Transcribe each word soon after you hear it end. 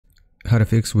how to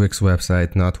fix Wix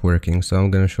website not working. So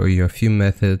I'm going to show you a few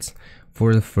methods.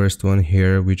 For the first one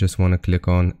here, we just want to click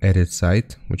on edit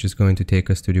site, which is going to take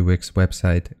us to the Wix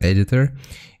website editor.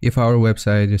 If our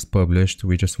website is published,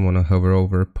 we just want to hover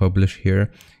over publish here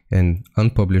and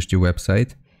unpublish the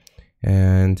website,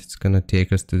 and it's going to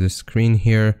take us to the screen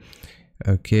here.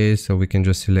 Okay, so we can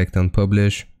just select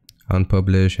unpublish,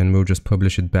 and we'll just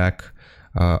publish it back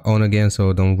on again,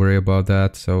 so don't worry about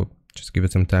that. So just give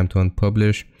it some time to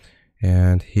unpublish,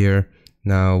 and here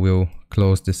now we'll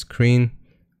close the screen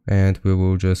and we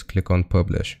will just click on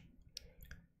publish,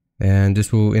 and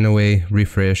this will in a way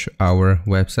refresh our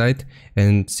website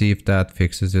and see if that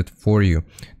fixes it for you.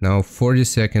 Now for the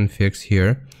second fix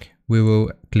here, we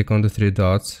will click on the three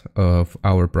dots of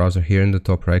our browser here in the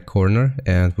top right corner,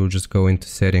 and we'll just go into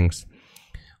settings.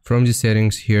 From the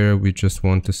settings here, we just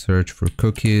want to search for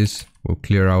cookies. We'll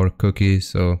clear our cookies,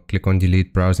 so click on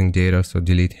delete browsing data, so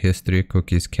delete history,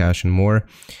 cookies, cache, and more.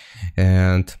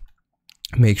 And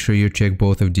make sure you check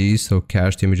both of these, so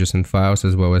cached images and files,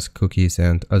 as well as cookies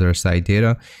and other site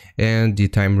data. And the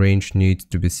time range needs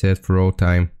to be set for all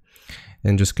time,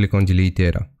 and just click on delete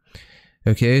data.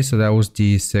 Okay, so that was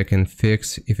the second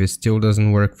fix. If it still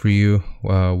doesn't work for you,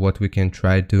 what we can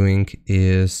try doing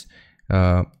is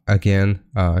again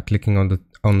clicking on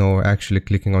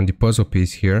the puzzle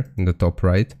piece here in the top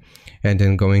right, and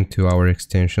then going to our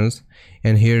extensions,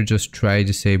 and here just try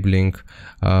disabling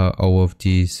all of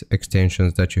these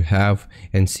extensions that you have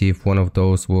and see if one of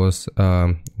those was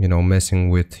messing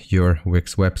with your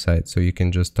Wix website. So you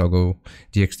can just toggle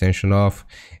the extension off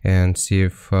and see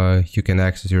if you can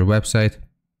access your website.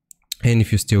 And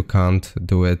if you still can't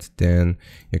do it, then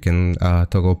you can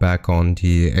toggle back on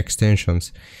the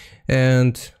extensions.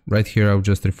 And right here, I'll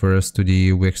just refer us to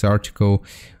the Wix article.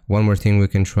 One more thing we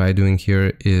can try doing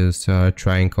here is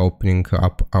trying opening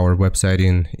up our website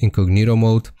in incognito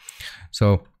mode.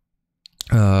 So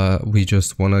we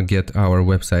just want to get our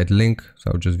website link.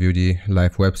 So I'll just view the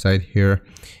live website here.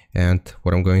 And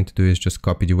what I'm going to do is just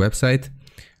copy the website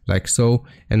like so.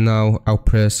 And now I'll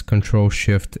press Ctrl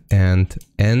Shift and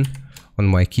N on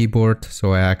my keyboard,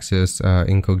 so I access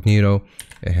incognito,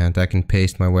 and I can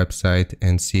paste my website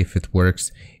and see if it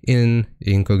works in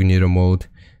incognito mode.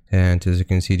 And as you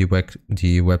can see, the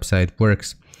website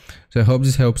works. So I hope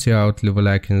this helps you out. Leave a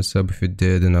like and sub if it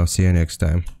did, and I'll see you next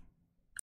time.